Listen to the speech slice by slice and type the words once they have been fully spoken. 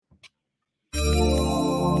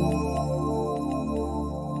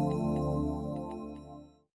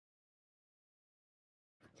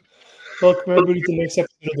Welcome everybody to the next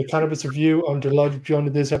episode of the Cannabis Review. I'm delighted to be joined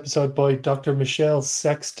in this episode by Dr. Michelle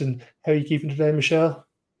Sexton. How are you keeping today, Michelle?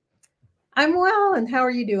 I'm well, and how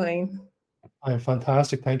are you doing? I'm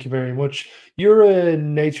fantastic, thank you very much. You're a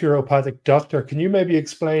naturopathic doctor. Can you maybe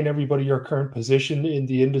explain everybody your current position in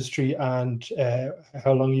the industry and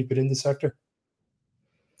how long you've been in the sector?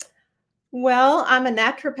 Well, I'm a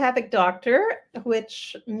naturopathic doctor,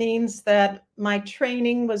 which means that my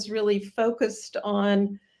training was really focused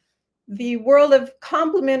on the world of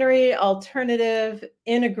complementary, alternative,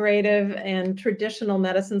 integrative, and traditional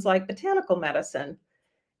medicines like botanical medicine.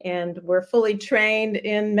 And we're fully trained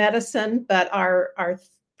in medicine, but our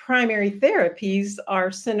primary therapies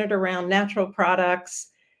are centered around natural products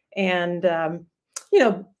and,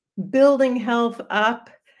 building health up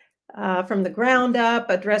from the ground up,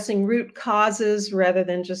 addressing root causes rather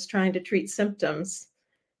than just trying to treat symptoms.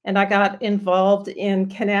 And I got involved in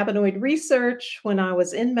cannabinoid research when I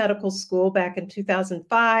was in medical school back in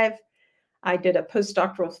 2005. I did a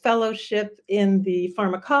postdoctoral fellowship in the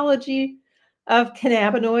pharmacology of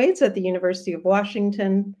cannabinoids at the University of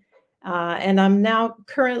Washington. And I'm now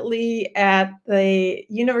currently at the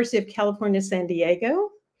University of California, San Diego,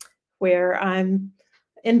 where I'm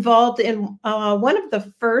involved in one of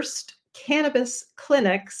the first cannabis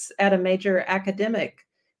clinics at a major academic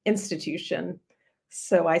institution.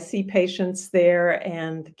 So I see patients there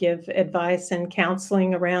and give advice and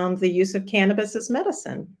counseling around the use of cannabis as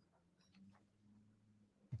medicine.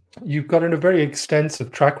 You've got a very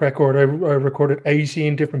extensive track record. I recorded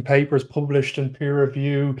 18 different papers published in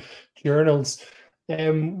peer-review journals.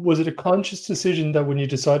 Was it a conscious decision that when you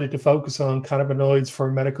decided to focus on cannabinoids for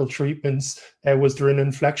medical treatments, was there an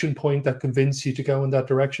inflection point that convinced you to go in that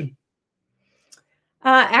direction?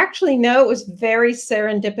 Actually, no, it was very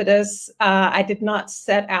serendipitous. I did not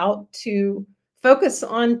set out to focus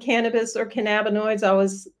on cannabis or cannabinoids. I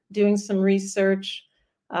was doing some research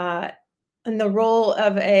in the role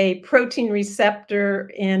of a protein receptor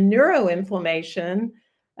in neuroinflammation,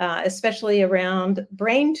 especially around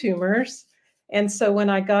brain tumors. And so when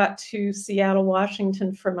I got to Seattle,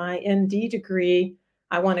 Washington for my MD degree,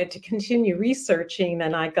 I wanted to continue researching,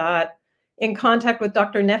 and I got in contact with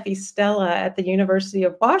Dr. Nefi Stella at the University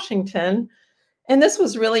of Washington. And this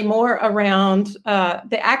was really more around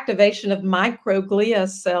the activation of microglia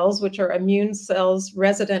cells, which are immune cells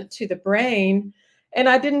resident to the brain. And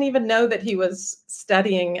I didn't even know that he was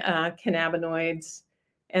studying cannabinoids.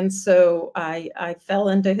 And so I fell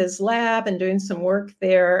into his lab and doing some work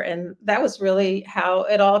there. And that was really how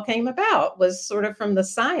it all came about, was sort of from the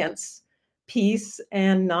science piece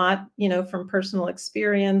and not, from personal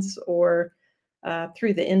experience or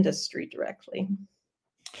through the industry directly.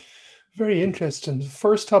 Very interesting. The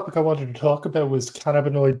first topic I wanted to talk about was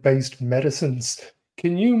cannabinoid-based medicines.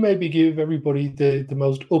 Can you maybe give everybody the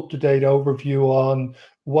most up-to-date overview on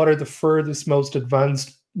what are the furthest, most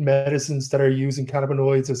advanced medicines that are using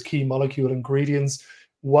cannabinoids as key molecule ingredients?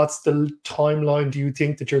 What's the timeline do you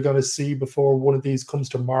think that you're going to see before one of these comes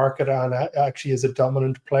to market and actually is a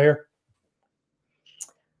dominant player?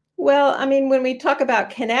 Well, I mean, when we talk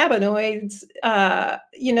about cannabinoids,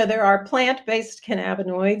 there are plant-based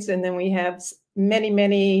cannabinoids, and then we have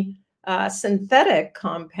many synthetic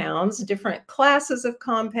compounds, different classes of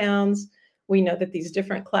compounds. We know that these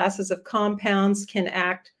different classes of compounds can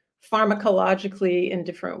act pharmacologically in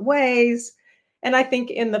different ways. And I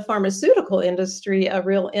think in the pharmaceutical industry, a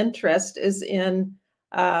real interest is in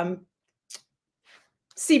CB2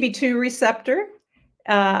 receptor,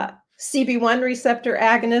 CB1 receptor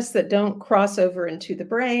agonists that don't cross over into the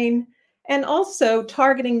brain, and also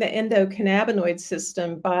targeting the endocannabinoid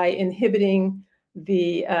system by inhibiting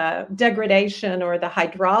the degradation or the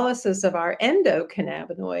hydrolysis of our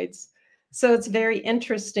endocannabinoids. So it's very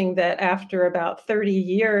interesting that after about 30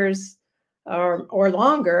 years or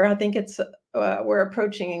longer, I think we're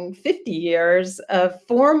approaching 50 years of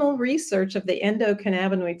formal research of the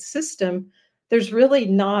endocannabinoid system, there's really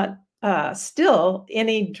not still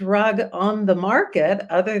any drug on the market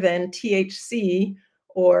other than THC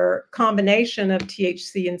or combination of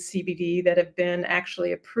THC and CBD that have been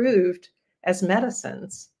actually approved as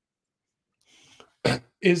medicines.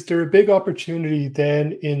 Is there a big opportunity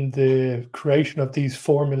then in the creation of these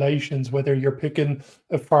formulations, whether you're picking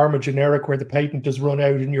a pharma generic where the patent is run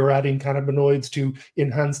out and you're adding cannabinoids to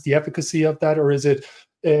enhance the efficacy of that, or is it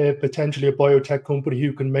potentially a biotech company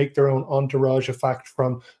who can make their own entourage effect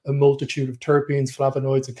from a multitude of terpenes,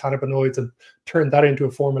 flavonoids, and cannabinoids and turn that into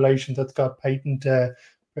a formulation that's got patent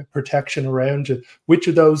protection around it? Which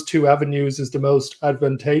of those two avenues is the most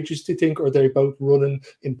advantageous, do you think, or are they both running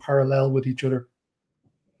in parallel with each other?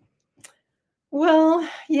 Well,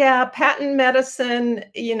 yeah, patent medicine,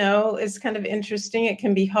 is kind of interesting. It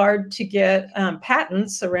can be hard to get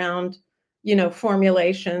patents around,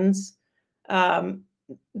 formulations. Um,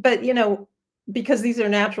 but, because these are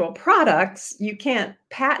natural products, you can't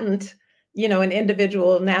patent, an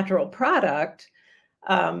individual natural product.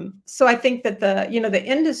 So I think that the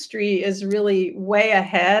industry is really way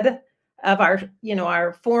ahead of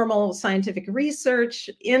our formal scientific research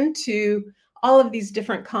into all of these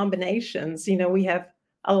different combinations. We have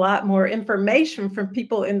a lot more information from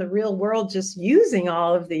people in the real world just using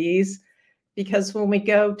all of these, because when we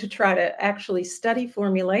go to try to actually study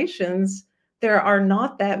formulations, there are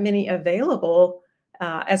not that many available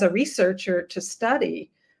as a researcher to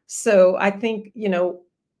study. So I think,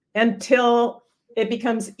 until it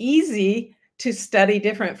becomes easy to study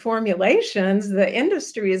different formulations, the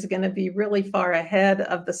industry is going to be really far ahead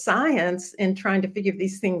of the science in trying to figure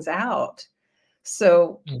these things out.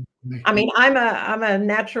 So, I mean, I'm a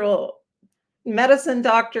natural medicine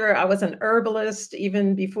doctor. I was an herbalist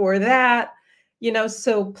even before that.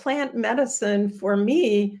 So plant medicine for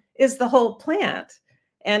me is the whole plant.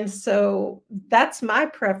 And so that's my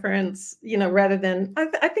preference, rather than,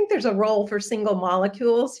 I think there's a role for single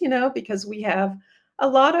molecules, because we have a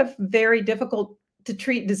lot of very difficult to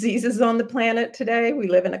treat diseases on the planet today. We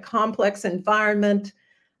live in a complex environment.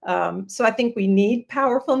 So I think we need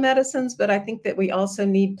powerful medicines, but I think that we also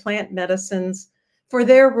need plant medicines for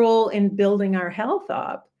their role in building our health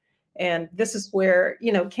up. And this is where,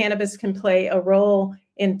 cannabis can play a role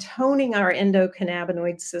in toning our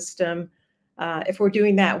endocannabinoid system, if we're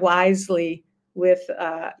doing that wisely with,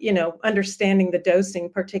 understanding the dosing,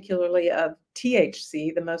 particularly of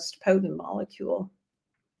THC, the most potent molecule.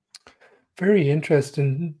 Very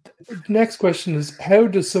interesting. Next question is, how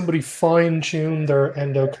does somebody fine tune their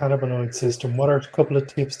endocannabinoid system? What are a couple of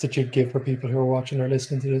tips that you'd give for people who are watching or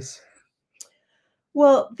listening to this?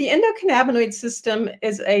 Well, the endocannabinoid system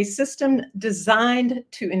is a system designed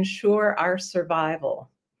to ensure our survival.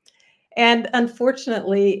 And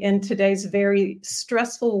unfortunately, in today's very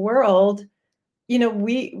stressful world,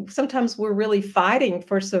 we're really fighting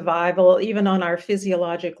for survival, even on our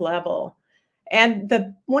physiologic level. And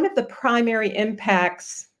one of the primary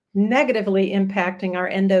impacts negatively impacting our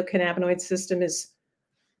endocannabinoid system is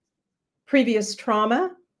previous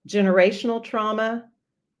trauma, generational trauma,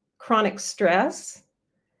 chronic stress.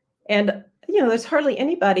 And, there's hardly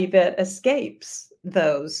anybody that escapes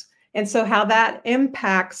those. And so, how that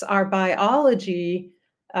impacts our biology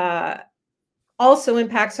also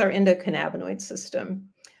impacts our endocannabinoid system.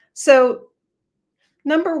 So,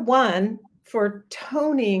 number one for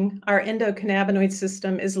toning our endocannabinoid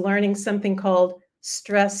system is learning something called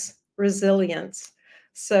stress resilience.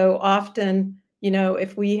 So, often,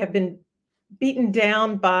 if we have been beaten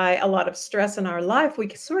down by a lot of stress in our life, we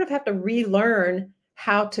sort of have to relearn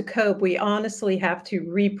how to cope. We honestly have to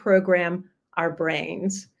reprogram our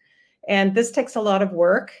brains. And this takes a lot of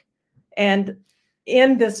work. And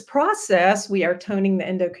in this process, we are toning the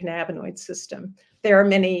endocannabinoid system. There are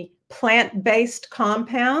many plant-based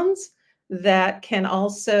compounds that can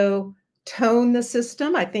also tone the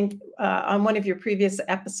system. I think on one of your previous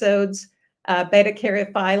episodes,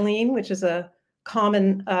 beta-caryophyllene, which is a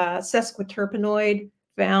common sesquiterpenoid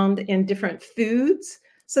found in different foods.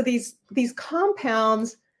 So these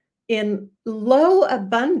compounds in low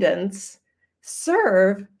abundance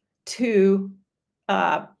serve to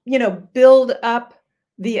build up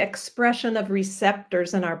the expression of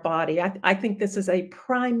receptors in our body. I think this is a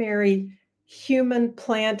primary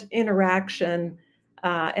human-plant interaction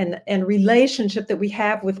and relationship that we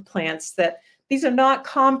have with plants, that these are not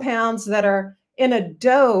compounds that are in a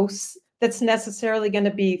dose that's necessarily going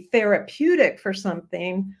to be therapeutic for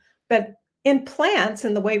something, but in plants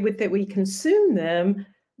and the way that we consume them,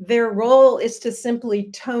 their role is to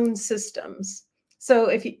simply tone systems. So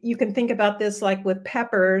if you can think about this like with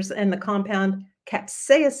peppers and the compound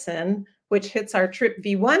capsaicin, which hits our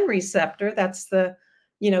TRPV1 receptor, that's the,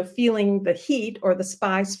 feeling the heat or the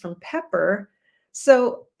spice from pepper.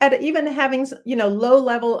 So at even having, low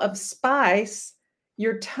level of spice,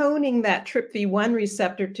 you're toning that TRPV1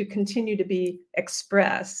 receptor to continue to be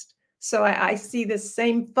expressed. So I see this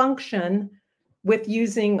same function with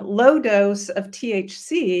using low dose of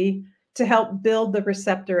THC to help build the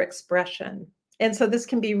receptor expression. And so this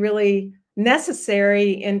can be really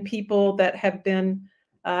necessary in people that have been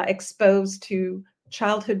exposed to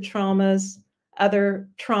childhood traumas, other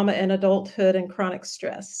trauma in adulthood, and chronic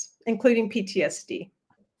stress, including PTSD.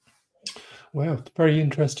 Wow, very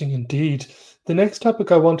interesting indeed. The next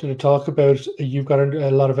topic I wanted to talk about, you've got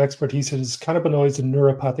a lot of expertise in, is cannabinoids and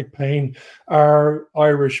neuropathic pain. Our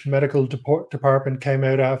Irish medical department came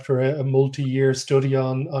out after a multi-year study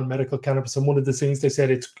on medical cannabis, and one of the things they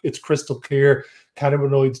said, it's crystal clear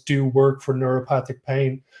cannabinoids do work for neuropathic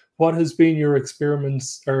pain. What has been your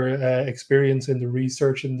experiments or experience in the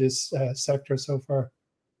research in this sector so far?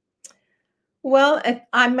 Well,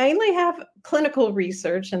 I mainly have clinical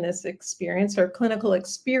research in this experience, or clinical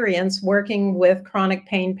experience working with chronic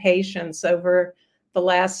pain patients over the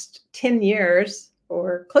last 10 years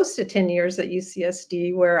or close to 10 years at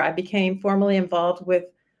UCSD, where I became formally involved with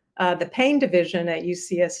the pain division at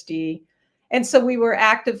UCSD. And so we were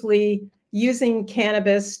actively using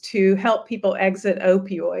cannabis to help people exit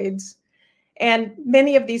opioids. And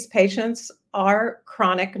many of these patients are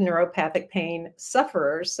chronic neuropathic pain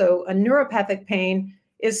sufferers. So a neuropathic pain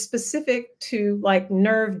is specific to like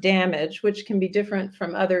nerve damage, which can be different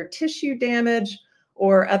from other tissue damage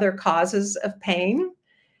or other causes of pain.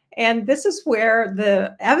 And this is where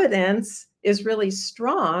the evidence is really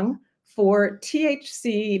strong for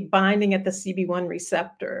THC binding at the CB1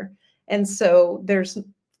 receptor. And so there's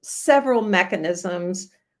several mechanisms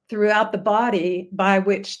throughout the body by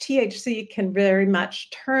which THC can very much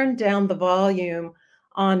turn down the volume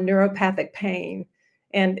on neuropathic pain.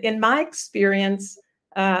 And in my experience,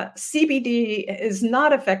 CBD is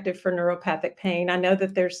not effective for neuropathic pain. I know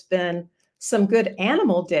that there's been some good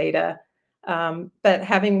animal data, but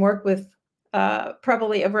having worked with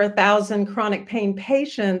probably over 1,000 chronic pain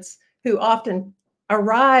patients who often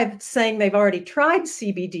arrive saying they've already tried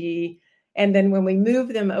CBD, and then when we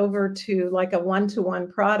move them over to like a one-to-one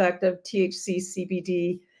product of THC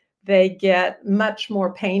CBD, they get much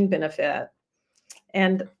more pain benefit.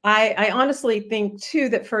 And I honestly think too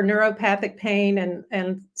that for neuropathic pain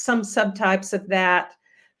and some subtypes of that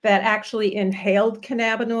actually inhaled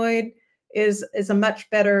cannabinoid is a much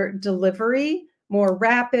better delivery, more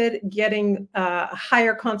rapid, getting a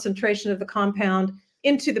higher concentration of the compound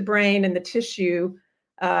into the brain and the tissue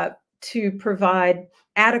to provide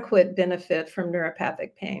adequate benefit from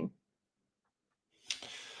neuropathic pain.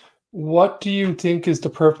 What do you think is the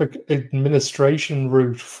perfect administration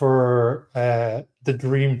route for the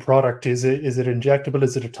dream product? Is it injectable?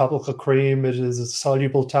 Is it a topical cream? Is it a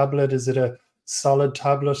soluble tablet? Is it a solid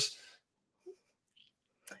tablet?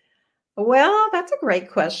 Well, that's a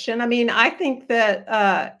great question. I mean, I think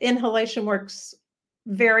that inhalation works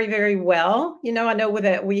very, very well. You know, I know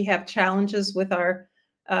that we have challenges with our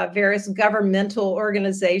various governmental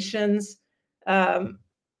organizations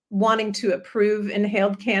wanting to approve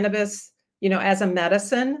inhaled cannabis, you know, as a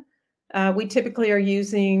medicine. We typically are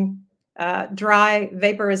using dry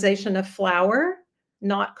vaporization of flower,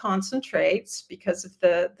 not concentrates, because of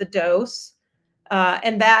the dose.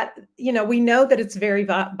 And that, you know, we know that it's very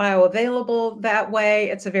bioavailable that way.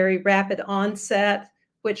 It's a very rapid onset,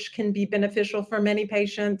 which can be beneficial for many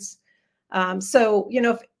patients. So, you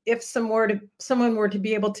know, if someone were to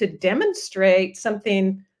be able to demonstrate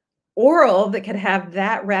something oral that could have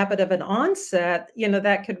that rapid of an onset, you know,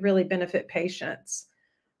 that could really benefit patients.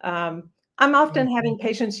 I'm often having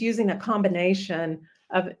patients using a combination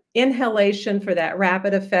of inhalation for that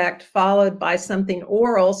rapid effect, followed by something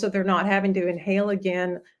oral, so they're not having to inhale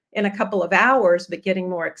again in a couple of hours, but getting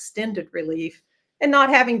more extended relief, and not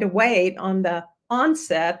having to wait on the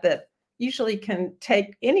onset that usually can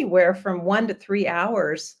take anywhere from 1 to 3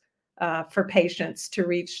 hours for patients to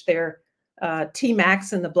reach their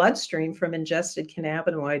Tmax in the bloodstream from ingested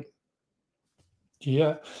cannabinoid.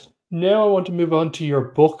 Yeah. Now I want to move on to your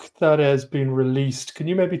book that has been released. Can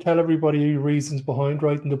you maybe tell everybody your reasons behind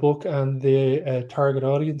writing the book and the target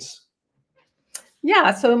audience?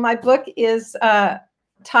 Yeah, so my book is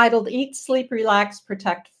titled Eat, Sleep, Relax,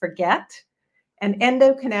 Protect, Forget, an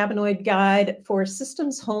endocannabinoid guide for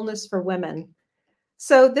systems wholeness for women.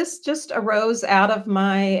 So this just arose out of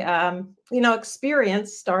my,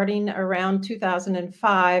 experience starting around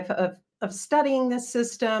 2005 of studying this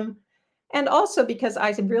system. And also because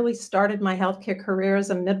I really started my healthcare career as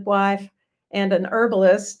a midwife and an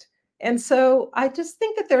herbalist. And so I just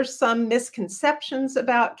think that there's some misconceptions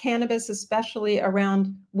about cannabis, especially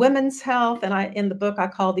around women's health. And in the book, I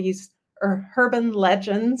call these urban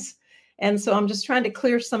legends. And so I'm just trying to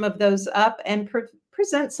clear some of those up and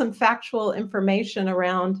present some factual information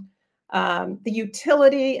around the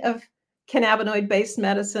utility of cannabinoid-based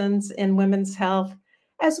medicines in women's health,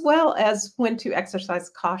 as well as when to exercise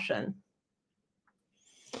caution.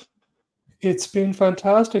 It's been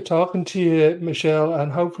fantastic talking to you, Michelle,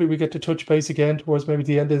 and hopefully we get to touch base again towards maybe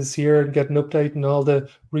the end of this year and get an update on all the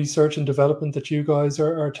research and development that you guys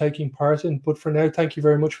are taking part in. But for now, thank you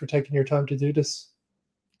very much for taking your time to do this.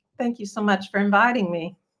 Thank you so much for inviting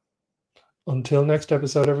me. Until next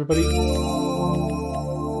episode, everybody.